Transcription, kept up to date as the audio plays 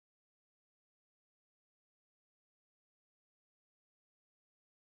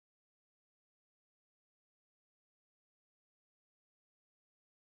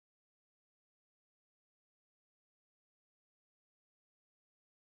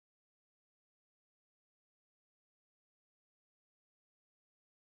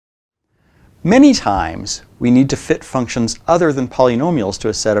Many times, we need to fit functions other than polynomials to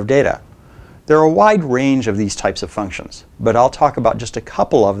a set of data. There are a wide range of these types of functions, but I'll talk about just a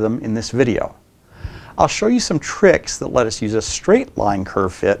couple of them in this video. I'll show you some tricks that let us use a straight line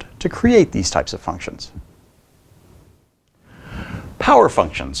curve fit to create these types of functions. Power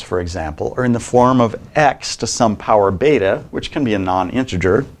functions, for example, are in the form of x to some power beta, which can be a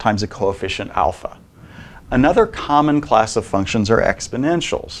non-integer, times a coefficient alpha. Another common class of functions are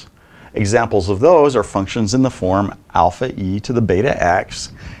exponentials. Examples of those are functions in the form alpha e to the beta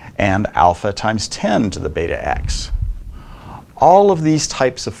x and alpha times 10 to the beta x. All of these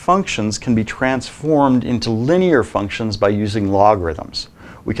types of functions can be transformed into linear functions by using logarithms.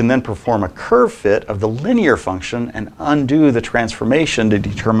 We can then perform a curve fit of the linear function and undo the transformation to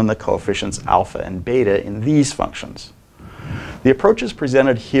determine the coefficients alpha and beta in these functions. The approaches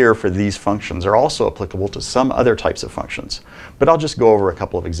presented here for these functions are also applicable to some other types of functions, but I'll just go over a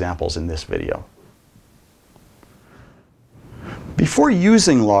couple of examples in this video. Before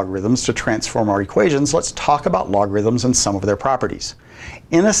using logarithms to transform our equations, let's talk about logarithms and some of their properties.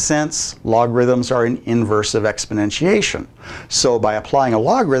 In a sense, logarithms are an inverse of exponentiation. So by applying a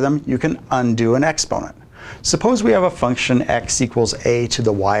logarithm, you can undo an exponent. Suppose we have a function x equals a to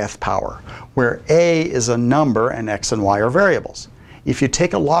the yth power, where a is a number and x and y are variables. If you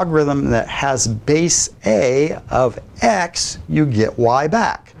take a logarithm that has base a of x, you get y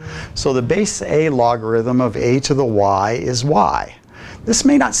back. So the base a logarithm of a to the y is y. This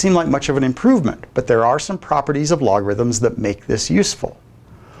may not seem like much of an improvement, but there are some properties of logarithms that make this useful.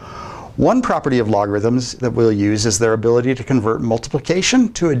 One property of logarithms that we'll use is their ability to convert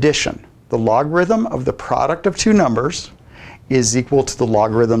multiplication to addition. The logarithm of the product of two numbers is equal to the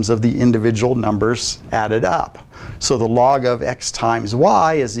logarithms of the individual numbers added up. So the log of x times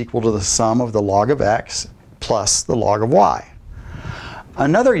y is equal to the sum of the log of x plus the log of y.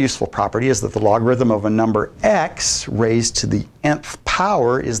 Another useful property is that the logarithm of a number x raised to the nth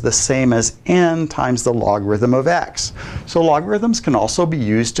power is the same as n times the logarithm of x. So logarithms can also be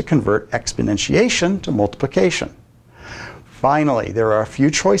used to convert exponentiation to multiplication. Finally, there are a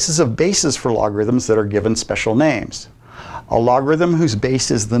few choices of bases for logarithms that are given special names. A logarithm whose base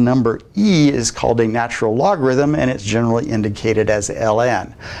is the number e is called a natural logarithm, and it's generally indicated as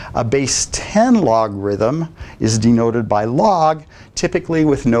ln. A base 10 logarithm is denoted by log, typically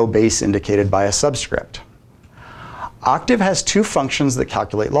with no base indicated by a subscript. Octave has two functions that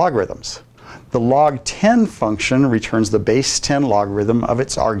calculate logarithms. The log10 function returns the base 10 logarithm of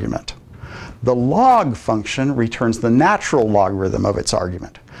its argument. The log function returns the natural logarithm of its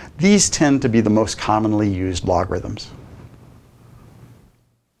argument. These tend to be the most commonly used logarithms.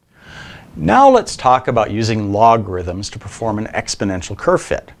 Now let's talk about using logarithms to perform an exponential curve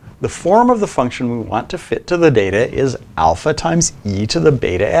fit. The form of the function we want to fit to the data is alpha times e to the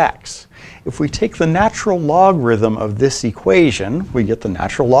beta x. If we take the natural logarithm of this equation, we get the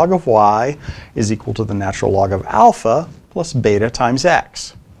natural log of y is equal to the natural log of alpha plus beta times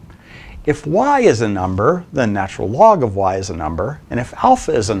x. If y is a number, then natural log of y is a number, and if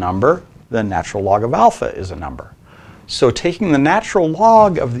alpha is a number, then natural log of alpha is a number. So taking the natural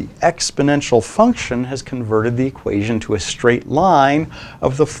log of the exponential function has converted the equation to a straight line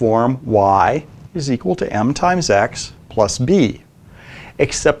of the form y is equal to m times x plus b,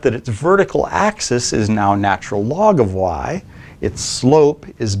 except that its vertical axis is now natural log of y, its slope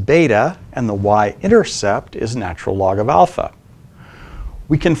is beta, and the y-intercept is natural log of alpha.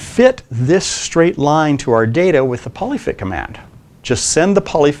 We can fit this straight line to our data with the polyfit command. Just send the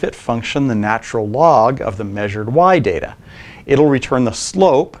polyfit function the natural log of the measured y data. It'll return the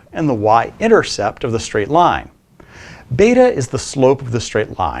slope and the y-intercept of the straight line. Beta is the slope of the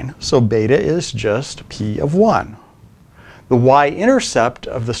straight line, so beta is just p of 1. The y-intercept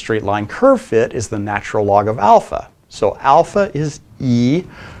of the straight line curve fit is the natural log of alpha, so alpha is e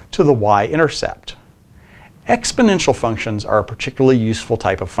to the y-intercept. Exponential functions are a particularly useful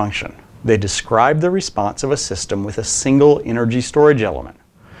type of function. They describe the response of a system with a single energy storage element.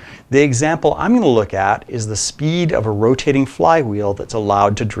 The example I'm going to look at is the speed of a rotating flywheel that's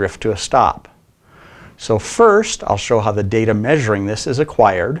allowed to drift to a stop. So first, I'll show how the data measuring this is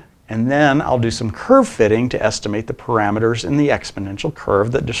acquired, and then I'll do some curve fitting to estimate the parameters in the exponential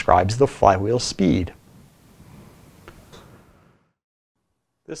curve that describes the flywheel's speed.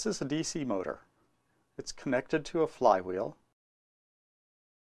 This is a DC motor. It's connected to a flywheel.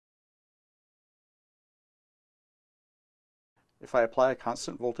 If I apply a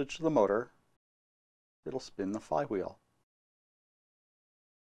constant voltage to the motor, it'll spin the flywheel.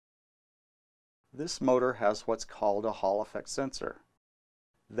 This motor has what's called a Hall effect sensor.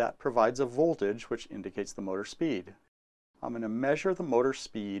 That provides a voltage which indicates the motor speed. I'm going to measure the motor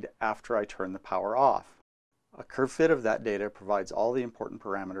speed after I turn the power off. A curve fit of that data provides all the important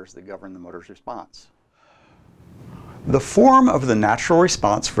parameters that govern the motor's response. The form of the natural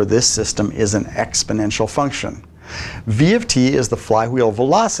response for this system is an exponential function. V of t is the flywheel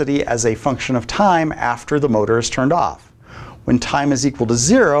velocity as a function of time after the motor is turned off. When time is equal to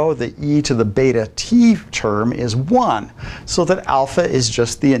 0, the e to the beta t term is 1, so that alpha is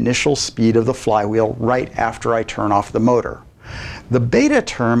just the initial speed of the flywheel right after I turn off the motor. The beta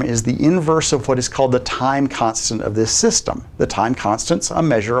term is the inverse of what is called the time constant of this system. The time constant's a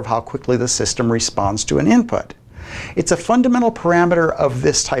measure of how quickly the system responds to an input. It's a fundamental parameter of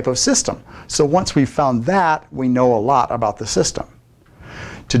this type of system, so once we've found that, we know a lot about the system.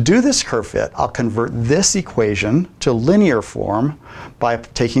 To do this curve fit, I'll convert this equation to linear form by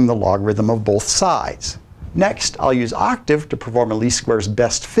taking the logarithm of both sides. Next, I'll use Octave to perform a least squares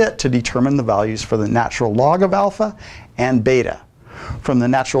best fit to determine the values for the natural log of alpha and beta. From the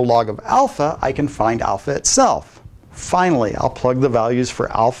natural log of alpha, I can find alpha itself. Finally, I'll plug the values for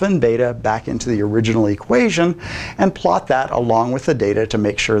alpha and beta back into the original equation and plot that along with the data to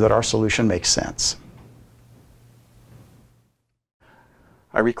make sure that our solution makes sense.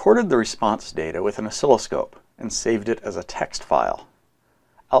 I recorded the response data with an oscilloscope and saved it as a text file.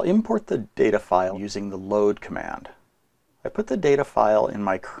 I'll import the data file using the load command. I put the data file in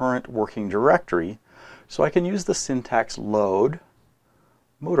my current working directory so I can use the syntax load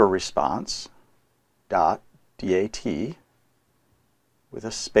motor response dot dat with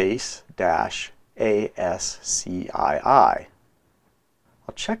a space dash ASCII. I'll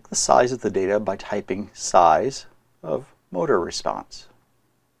check the size of the data by typing size of motor response.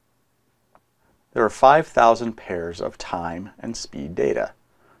 There are 5,000 pairs of time and speed data.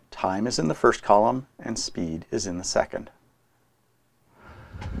 Time is in the first column and speed is in the second.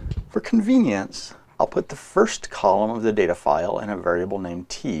 For convenience, I'll put the first column of the data file in a variable named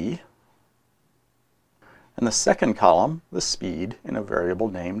t, and the second column, the speed, in a variable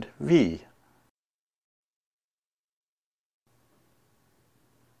named v.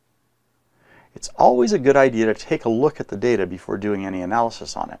 It's always a good idea to take a look at the data before doing any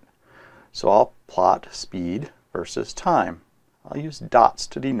analysis on it. So I'll plot speed versus time. I'll use dots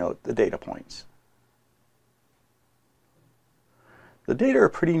to denote the data points. The data are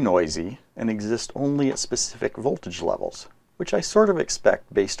pretty noisy and exist only at specific voltage levels, which I sort of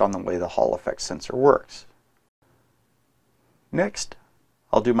expect based on the way the Hall effect sensor works. Next,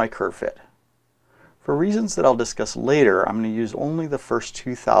 I'll do my curve fit. For reasons that I'll discuss later, I'm going to use only the first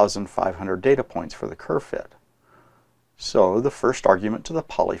 2,500 data points for the curve fit. So the first argument to the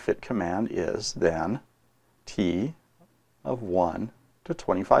polyfit command is then t of 1 to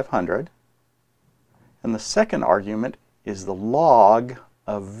 2,500, and the second argument is the log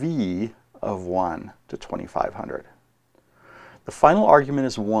of v of 1 to 2,500. The final argument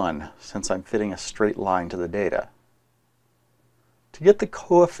is 1, since I'm fitting a straight line to the data. To get the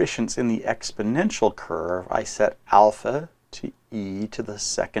coefficients in the exponential curve, I set alpha to e to the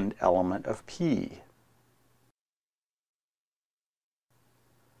second element of p.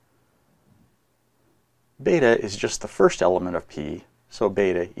 Beta is just the first element of p, so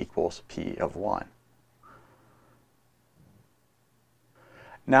beta equals p of 1.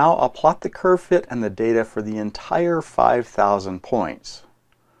 Now I'll plot the curve fit and the data for the entire 5,000 points.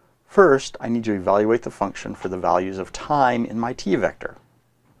 First, I need to evaluate the function for the values of time in my t-vector.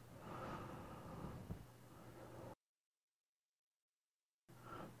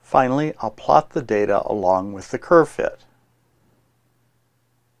 Finally, I'll plot the data along with the curve fit.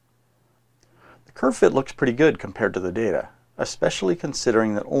 The curve fit looks pretty good compared to the data, especially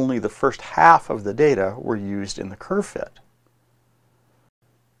considering that only the first half of the data were used in the curve fit.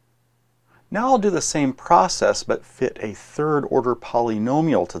 Now I'll do the same process but fit a third-order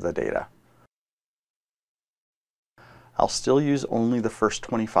polynomial to the data. I'll still use only the first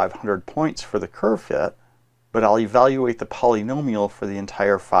 2,500 points for the curve fit, but I'll evaluate the polynomial for the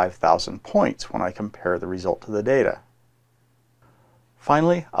entire 5,000 points when I compare the result to the data.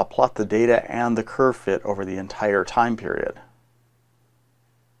 Finally, I'll plot the data and the curve fit over the entire time period.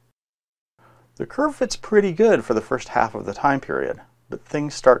 The curve fit's pretty good for the first half of the time period, but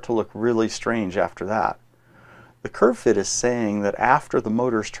things start to look really strange after that. The curve fit is saying that after the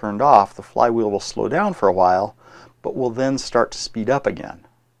motor's turned off, the flywheel will slow down for a while, but will then start to speed up again.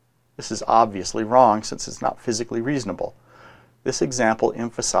 This is obviously wrong since it's not physically reasonable. This example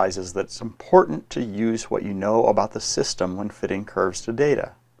emphasizes that it's important to use what you know about the system when fitting curves to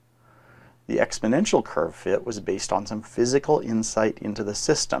data. The exponential curve fit was based on some physical insight into the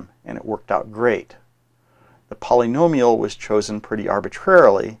system, and it worked out great. The polynomial was chosen pretty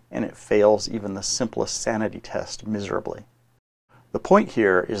arbitrarily, and it fails even the simplest sanity test miserably. The point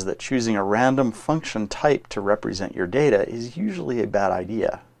here is that choosing a random function type to represent your data is usually a bad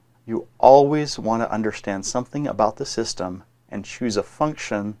idea. You always want to understand something about the system and choose a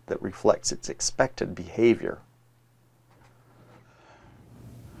function that reflects its expected behavior.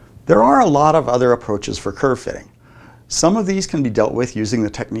 There are a lot of other approaches for curve fitting. Some of these can be dealt with using the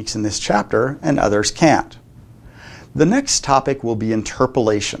techniques in this chapter, and others can't. The next topic will be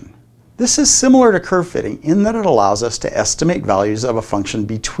interpolation. This is similar to curve fitting in that it allows us to estimate values of a function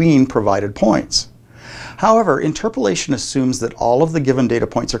between provided points. However, interpolation assumes that all of the given data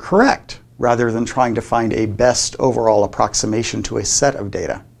points are correct, rather than trying to find a best overall approximation to a set of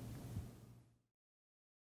data.